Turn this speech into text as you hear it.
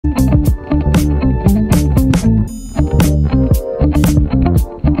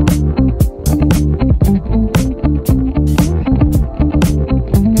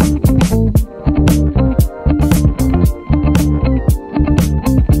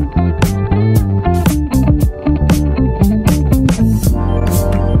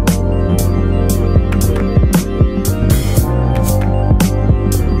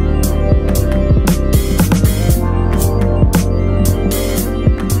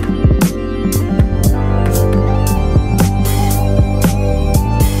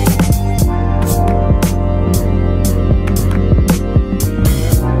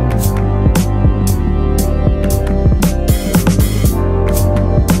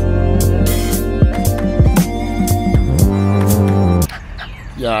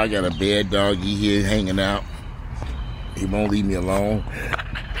Y'all, I got a bad doggy here hanging out. He won't leave me alone.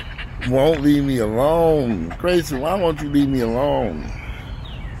 Won't leave me alone. Grayson, why won't you leave me alone?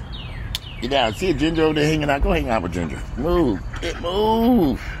 Get out. See a Ginger over there hanging out? Go hang out with Ginger. Move.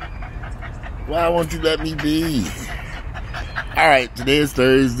 Move. Why won't you let me be? Alright, today is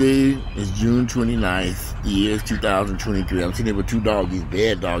Thursday. It's June 29th. The year is 2023. I'm sitting here with two doggies,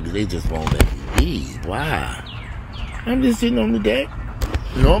 bad doggies. They just won't let me be. Why? I'm just sitting on the deck.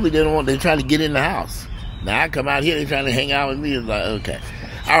 Normally they're trying to get in the house. Now I come out here, they're trying to hang out with me. It's like, okay.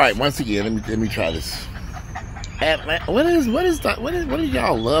 Alright, once again, let me try this. Atlanta, what do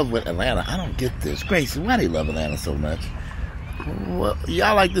y'all love with Atlanta? I don't get this. Grayson, why they love Atlanta so much? Well,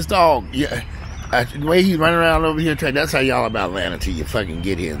 y'all like this dog. Yeah. The way he's running around over here, that's how y'all about Atlanta till you fucking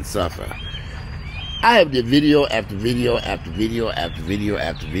get here and suffer. I have did video after video after video after video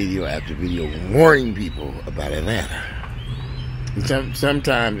after video after video warning people about Atlanta.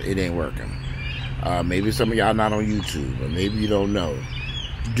 Sometimes it ain't working. Maybe some of y'all not on YouTube, or maybe you don't know.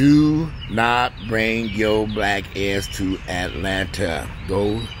 Do not bring your black ass to Atlanta.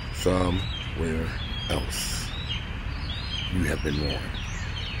 Go somewhere else. You have been warned.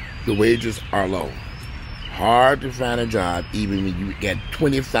 The wages are low. Hard to find a job even when you get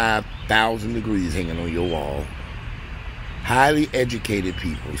 25,000 degrees hanging on your wall. Highly educated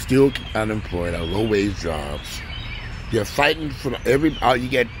people still unemployed or low-wage jobs. You're fighting for you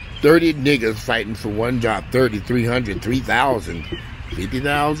get 30 niggas fighting for one job, 30, 300, 3,000,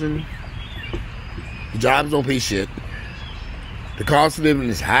 50,000. The jobs don't pay shit. The cost of living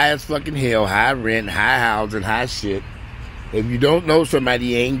is high as fucking hell, high rent, high housing, high shit. If you don't know somebody,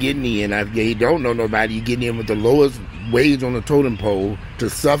 you ain't getting in. If you don't know nobody, you're getting in with the lowest wage on the totem pole to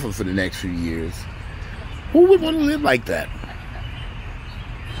suffer for the next few years. Who would want to live like that?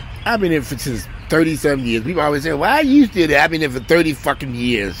 I've been here since 30-some years. People always say, why are you still there? I've been here for 30 fucking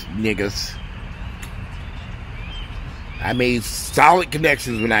years, niggas. I made solid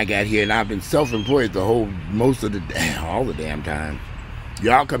connections when I got here, and I've been self-employed all the damn time.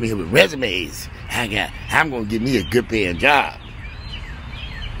 Y'all come here with resumes. I'm going to get me a good paying job.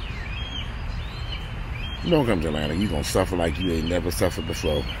 You don't come to Atlanta, you're going to suffer like you ain't never suffered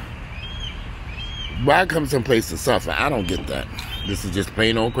before. Why come someplace to suffer? I don't get that. This is just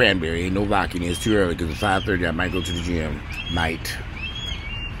plain old cranberry. Ain't no locking. It's too early because it's 5:30. I might go to the gym. Might.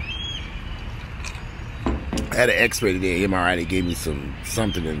 I had an x-ray today, MRI. They gave me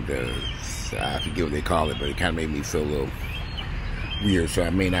something in the, I forget what they call it, but it kind of made me feel a little weird, so I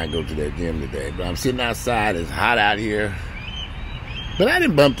may not go to that gym today. But I'm sitting outside. It's hot out here. But I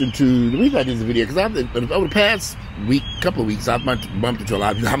didn't bump into, the reason I did this video, because over the past couple of weeks, I've bumped into a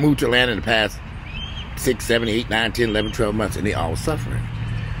lot of people. I moved to Atlanta in the past 6, 7, 8, 9, 10, 11, 12 months, and they all suffering.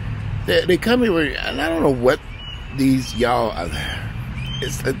 They come here, and I don't know what these y'all are.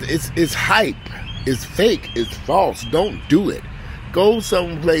 It's hype. It's fake. It's false. Don't do it. Go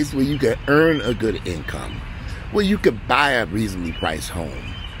someplace where you can earn a good income, where you can buy a reasonably priced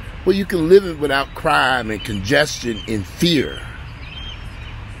home, where you can live without crime and congestion and fear.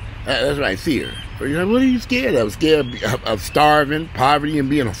 That's right, fear. What are you scared of? Scared of starving, poverty, and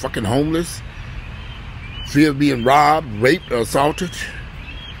being fucking homeless? Fear of being robbed, raped, or assaulted?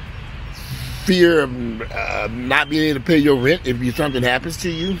 Fear of not being able to pay your rent if something happens to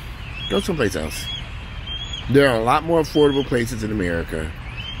you? Go someplace else. There are a lot more affordable places in America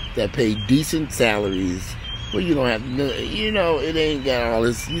that pay decent salaries. Well, you don't have, it ain't got all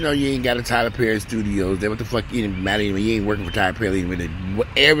this, you ain't got a Tyler Perry Studios. Then what the fuck, you ain't working for Tyler Perry.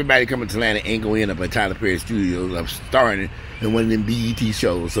 Everybody coming to Atlanta ain't going to end up at Tyler Perry Studios. I'm starring in one of them BET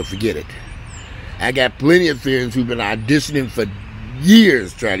shows, so forget it. I got plenty of friends who've been auditioning for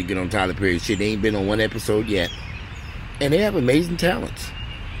years trying to get on Tyler Perry shit. They ain't been on one episode yet. And they have amazing talents.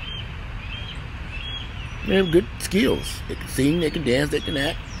 They have good skills. They can sing, they can dance, they can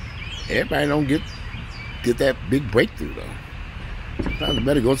act. Everybody don't get that big breakthrough, though. Sometimes you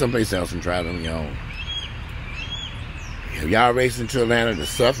better go someplace else and try it on your own. If y'all racing to Atlanta to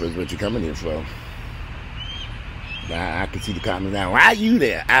suffer is what you're coming here for. I can see the comments now. Why are you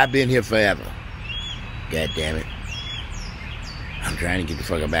there? I've been here forever. God damn it. I'm trying to get the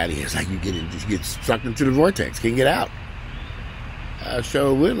fuck up out of here. It's like you get sucked into the vortex. Can't get out. I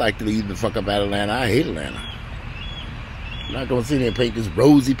sure would like to leave the fuck up out of Atlanta. I hate Atlanta. I'm not going to sit there and paint this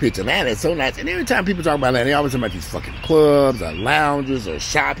rosy picture. Atlanta is so nice. And every time people talk about Atlanta, they always talk about these fucking clubs or lounges or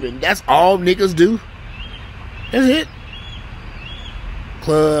shopping. That's all niggas do. That's it.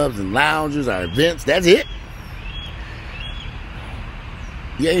 Clubs and lounges or events. That's it.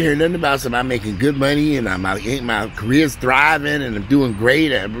 You ain't hear nothing about somebody making good money and my career's thriving and I'm doing great.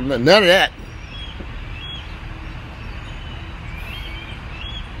 None of that.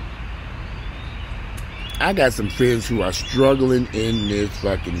 I got some friends who are struggling in this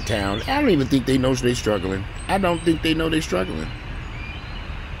fucking town. I don't even think they know they're struggling. I don't think they know they're struggling.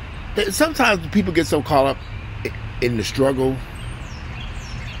 Sometimes people get so caught up in the struggle,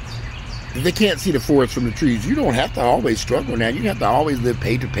 they can't see the forest from the trees. You don't have to always struggle now. You have to always live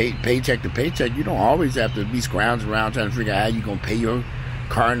paycheck to paycheck. You don't always have to be scrounging around trying to figure out how you're going to pay your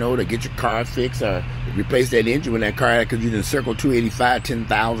car note or get your car fixed or replace that engine when that car, because you didn't circle 285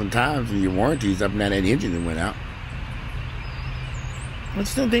 10,000 times and your warranty's up and down that engine that went out. I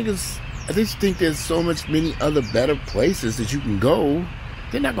just think there's so many other better places that you can go.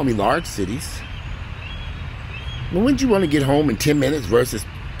 They're not going to be large cities. But wouldn't you want to get home in 10 minutes versus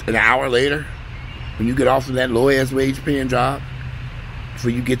an hour later when you get off of that low-ass wage-paying job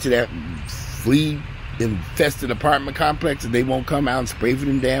before you get to that flea-infested apartment complex and they won't come out and spray for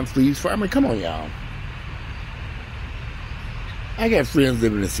them damn fleas? I mean, come on, y'all. I got friends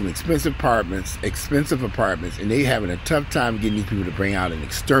living in some expensive apartments, and they having a tough time getting these people to bring out and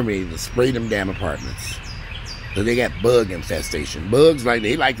exterminate and spray them damn apartments. So they got bug infestation. Bugs,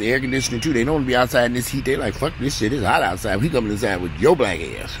 they like the air conditioning too. They don't want to be outside in this heat. They like, fuck this shit, it's hot outside. We coming inside with your black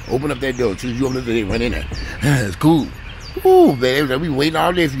ass. Open up that door. As soon as you open up the door, they run in there. It's cool. Ooh, man, we waiting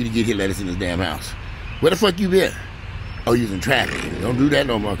all day for you to get here, let us in this damn house. Where the fuck you been? Oh, you was in traffic. Don't do that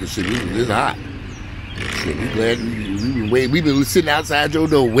no more, cause shit, it's hot. Shit, we glad we've been sitting outside your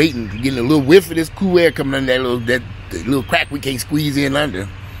door waiting, getting a little whiff of this cool air coming under that little crack we can't squeeze in under.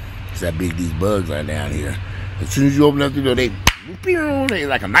 That's how big these bugs are down here. As soon as you open up the door, they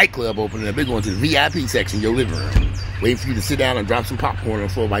like a nightclub opening up. They're going to the VIP section of your living room, waiting for you to sit down and drop some popcorn on the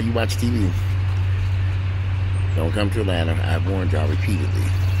floor while you watch TV. Don't come to Atlanta. I've warned y'all repeatedly.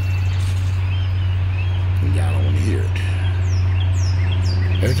 And y'all don't want to hear it.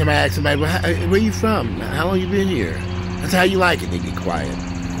 Every time I ask somebody, well, where you from? How long you been here? That's how you like it. They get quiet.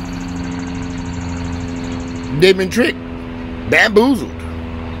 They've been tricked, bamboozled.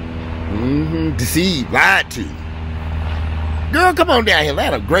 Deceived, lied to. Girl, come on down here.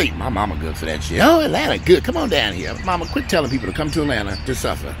 Atlanta, great. My mama good for that shit. Oh, Atlanta, good. Come on down here. Mama, quit telling people to come to Atlanta to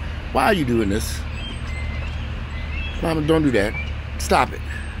suffer. Why are you doing this? Mama, don't do that. Stop it.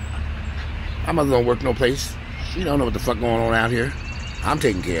 My mother don't work no place. She don't know what the fuck going on out here. I'm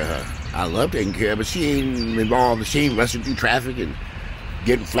taking care of her. I love taking care of her, but she ain't involved. She ain't rushing through traffic and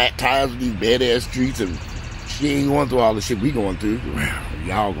getting flat tires with these bad-ass streets, and she ain't going through all the shit we going through.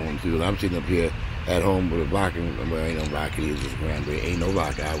 Y'all going through. I'm sitting up here at home with a vodka. Well, ain't no vodka. It's just cranberry. Ain't no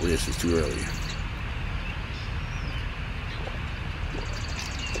vodka. I wish it's too early.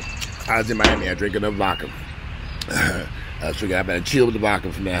 I was in Miami. I drank enough vodka. I figured I better chill with the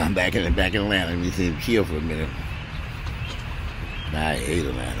vodka for now. I'm back in Atlanta. Let me see, chill for a minute. I hate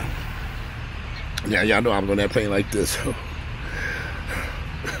Atlanta. Now y'all know I'm on that plane like this.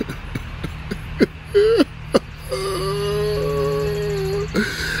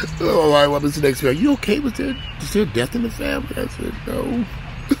 Oh, all right, what was the next one? Are you okay with that? Is there death in the family? I said, no.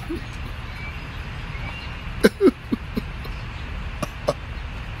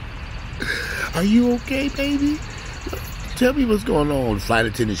 Are you okay, baby? Tell me what's going on. The flight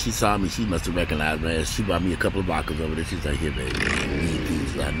attendant, she saw me. She must have recognized me. She brought me a couple of vodkas over there. She's like, here, baby.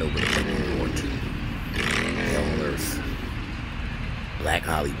 These, I know where the fuck you're going to. Hell on earth. Black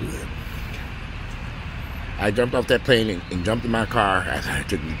Hollywood. I jumped off that plane and jumped in my car. It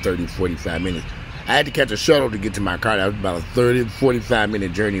took me 30, 45 minutes. I had to catch a shuttle to get to my car. That was about a 30 to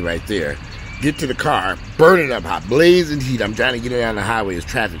 45-minute journey right there. Get to the car, burning up hot, blazing heat. I'm trying to get it down the highway. There's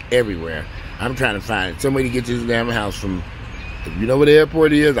traffic everywhere. I'm trying to find somebody to get to this damn house from. If you know where the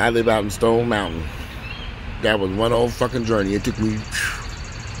airport is, I live out in Stone Mountain. That was one old fucking journey. It took me.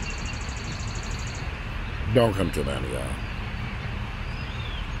 Don't come to Atlanta, y'all.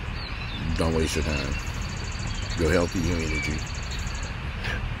 Don't waste your time. Your health and your energy.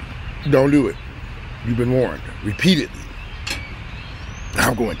 Don't do it. You've been warned repeatedly.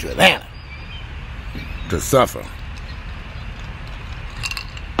 I'm going to Atlanta to suffer.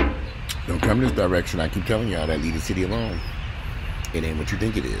 Don't come this direction. I keep telling y'all that. Leave the city alone. It ain't what you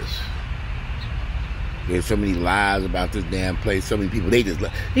think it is. There's so many lies about this damn place. So many people, they just.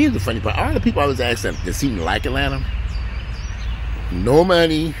 Here's the funny part. All the people I was asking that seem to like Atlanta. No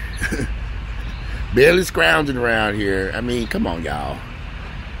money. Barely scrounging around here. I mean, come on, y'all.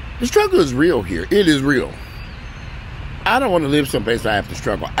 The struggle is real here. It is real. I don't want to live someplace where I have to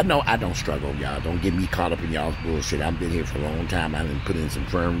struggle. I know I don't struggle, y'all. Don't get me caught up in y'all's bullshit. I've been here for a long time. I done put in some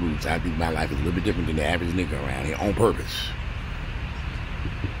firm roots. I think my life is a little bit different than the average nigga around here on purpose.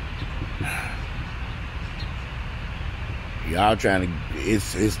 Y'all trying to,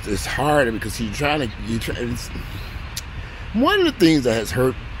 it's hard because one of the things that has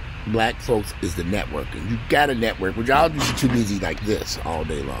hurt black folks is the networking. You gotta network, but y'all just too busy like this all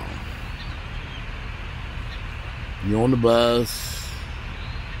day long. You're on the bus,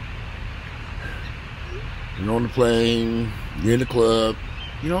 you're on the plane, you're in the club,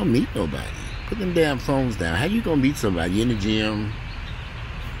 you don't meet nobody. Put them damn phones down. How you gonna meet somebody? You're in the gym.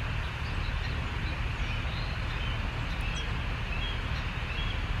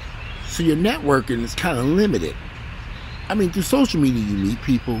 So your networking is kind of limited. I mean, through social media you meet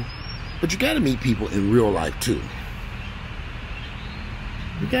people, but you got to meet people in real life too.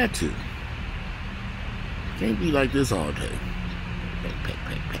 You got to. Can't be like this all day.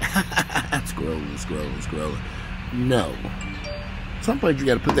 Scrolling. No. At some point you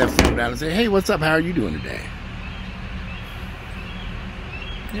got to put that phone down and say, hey, what's up? How are you doing today?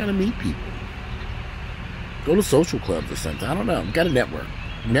 You got to meet people. Go to social clubs or something. I don't know. You got to network.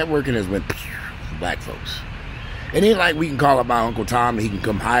 Networking has went for black folks. It ain't like we can call up my Uncle Tom and he can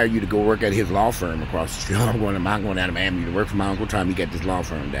come hire you to go work at his law firm across the street. I'm going down to Miami to work for my Uncle Tom. He got this law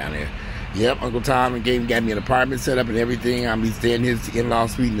firm down there. Yep, Uncle Tom got me an apartment set up and everything. I'm be staying in his in-law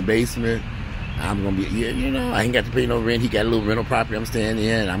suite in the basement. I'm going to be, I ain't got to pay no rent. He got a little rental property I'm staying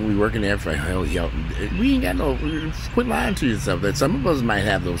in. I'm going to be working there for, we ain't got no, quit lying to yourself. That some of us might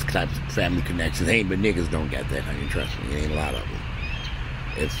have those types of family connections. Ain't, but niggas don't got that, honey. Trust me, there ain't a lot of them.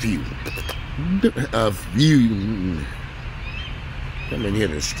 A few. Come in here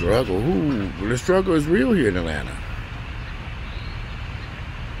to struggle. The struggle is real here in Atlanta.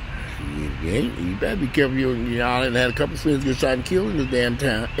 You better be careful. Y'all had a couple friends get shot and killed in this damn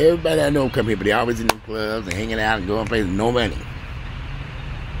town. Everybody I know come here, but they always in the clubs and hanging out and going places. No money.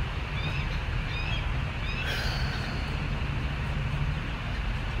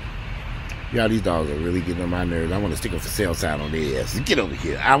 Y'all, these dogs are really getting on my nerves. I want to stick a for sale sign on their ass. Get over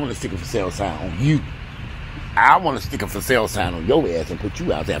here. I want to stick a for sale sign on you. I want to stick a for sale sign on your ass and put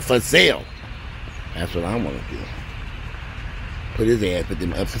you out there for sale. That's what I want to do. Put his ass, put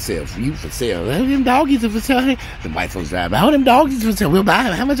them up for sale. For you for sale. Them doggies are for sale. The white folks drive by. How them doggies for sale? We'll buy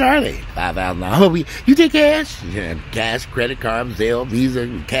them. How much are they? $5,000. You take cash? Yeah, cash, credit card, Zelle, Visa,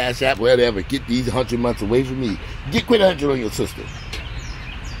 Cash App, whatever. Get these 100 months away from me. Quit 100 on your sister.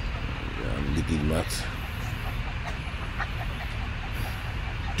 Get these nuts.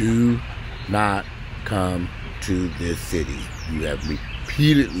 Do not come to this city. You have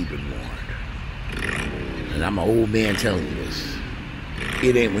repeatedly been warned. And I'm an old man telling you this.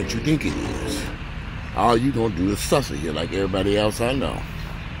 It ain't what you think it is. All you gonna do is suffer here like everybody else I know.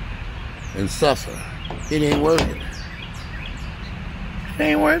 And suffer. It ain't worth it. It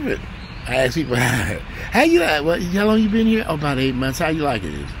ain't worth it. I ask people, how you like, how long you been here? Oh, about 8 months. How you like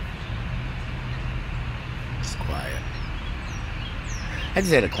it? It's quiet. I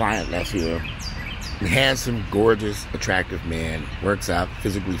just had a client last year. Handsome, gorgeous, attractive man. Works out,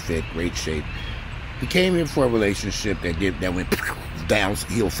 physically fit, great shape. He came in for a relationship that went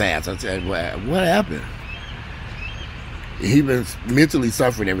downhill fast. I said, what happened? He been mentally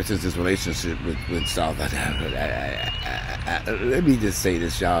suffering ever since this relationship with South. Let me just say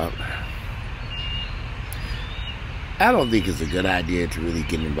this, y'all. I don't think it's a good idea to really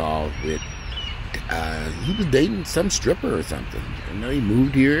get involved with. He was dating some stripper or something. He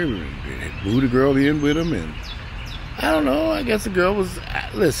moved here, moved a girl in with him, and I don't know. I guess the girl was.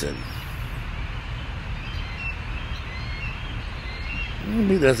 Listen. I don't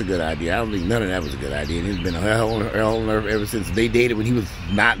think that's a good idea. I don't think none of that was a good idea. And he's been a hell on earth ever since they dated when he was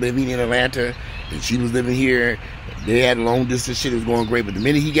not living in Atlanta and she was living here. They had long distance shit. It was going great. But the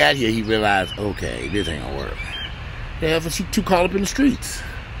minute he got here, he realized, okay, this ain't gonna work. Yeah, but she too caught up in the streets.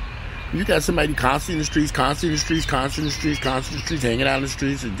 You got somebody constantly in the streets, hanging out in the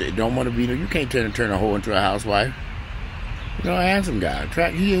streets, and they don't want to be there. You can't turn a hoe into a housewife. A handsome guy.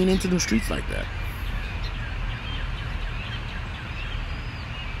 He ain't into them streets like that.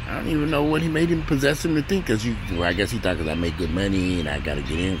 I don't even know what he made him possess him to think. Because I guess he thought because I make good money and I got a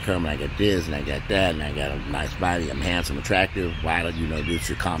good income and I got this and I got that and I got a nice body, I'm handsome, attractive. Why don't this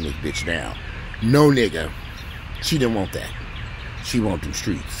should calm this bitch down? No, nigga. She didn't want that. She want them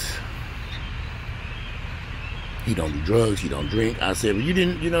streets. He don't do drugs. He don't drink. I said, well, you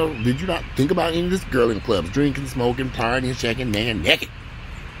didn't, did you not think about any of this girl in the clubs? Drinking, smoking, partying, checking, man, naked.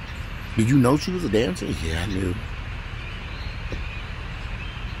 Did you know she was a dancer? Yeah, I knew.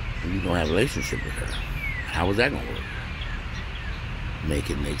 You don't have a relationship with her. How is that gonna work? Make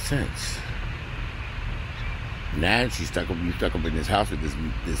it make sense. Now you stuck up in this house with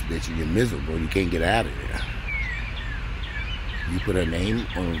this bitch and you're miserable. You can't get out of there. You put her name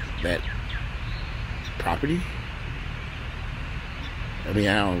on that property? I mean,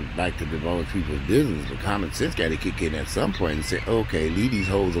 I don't like to divulge people's business, but common sense got to kick in at some point and say, okay, leave these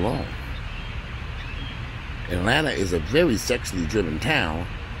hoes alone. Atlanta is a very sexually driven town,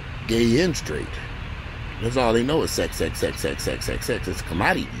 gay and straight. That's all they know is sex, sex, sex, sex, sex, sex, sex. It's a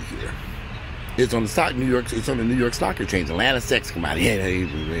commodity here. It's on the New York Stock Exchange. Atlanta sex commodity.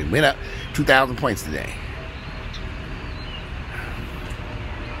 It went up 2,000 points today.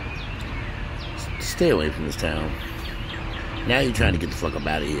 Stay away from this town. Now you're trying to get the fuck up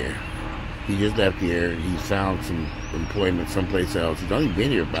out of here. He just left here. He found some employment someplace else. He's only been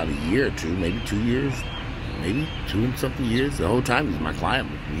here about a year or two, maybe 2 years, maybe 2 and something years. The whole time he was my client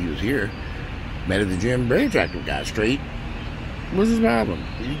when he was here. Met at the gym, very attractive guy, straight. What's his problem?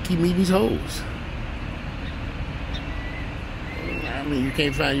 You keep meeting these hoes. I mean, you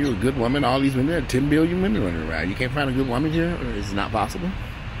can't find you a good woman. All these women, there are 10 billion women running around. You can't find a good woman here? Or is it not possible?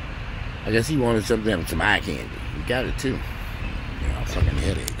 I guess he wanted something, some eye candy. You got it too. A fucking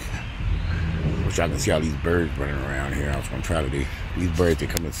headache. Wish I can see all these birds running around here. I was gonna try to do these birds. They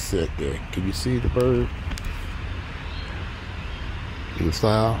come and sit there. Can you see the bird? You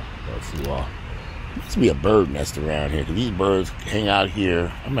style? That's the wall. There must be a bird nest around here because these birds hang out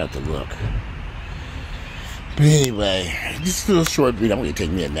here. I'm gonna have to look. But anyway, just a little short video. I'm gonna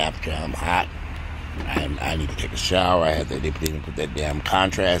take me a nap because I'm hot. I need to take a shower. They didn't put that damn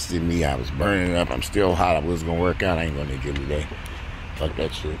contrast in me. I was burning up. I'm still hot. I was gonna work out. I ain't going to the gym today. Fuck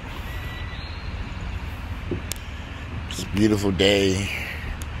that shit. It's a beautiful day.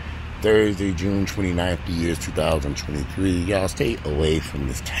 Thursday, June 29th, the year is 2023. Y'all stay away from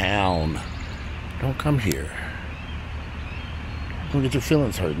this town. Don't come here. You're gonna get your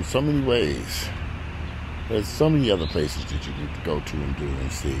feelings hurt in so many ways. There's so many other places that you can go to and do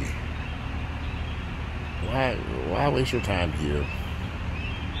and see. Why waste your time here?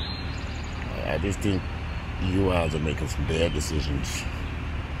 I just think you guys are making some bad decisions.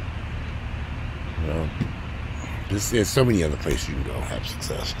 You know, there's so many other places you can go have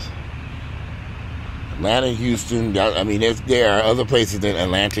success. Atlanta, Houston. I mean, there are other places than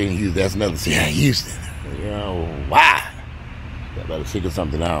Atlanta and Houston. That's another city. Houston. You know, why? I better figure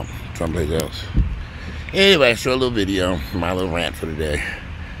something out someplace else. Anyway, show a little video, my little rant for the day.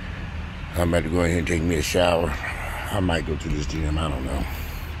 I'm about to go ahead and take me a shower. I might go to this gym. I don't know.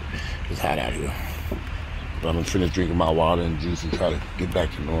 It's hot out here. But I'm going to finish drinking my water and juice and try to get back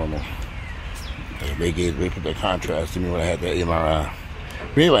to normal. They put that contrast to me when I had that MRI.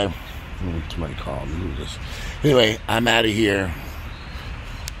 But anyway, somebody called me. Anyway, I'm out of here.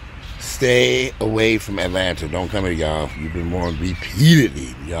 Stay away from Atlanta. Don't come here, y'all. You've been warned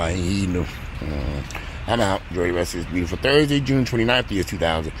repeatedly. Y'all ain't eating them. I'm out. Enjoy the rest of this beautiful Thursday, June 29th, year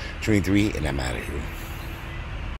 2023, and I'm out of here.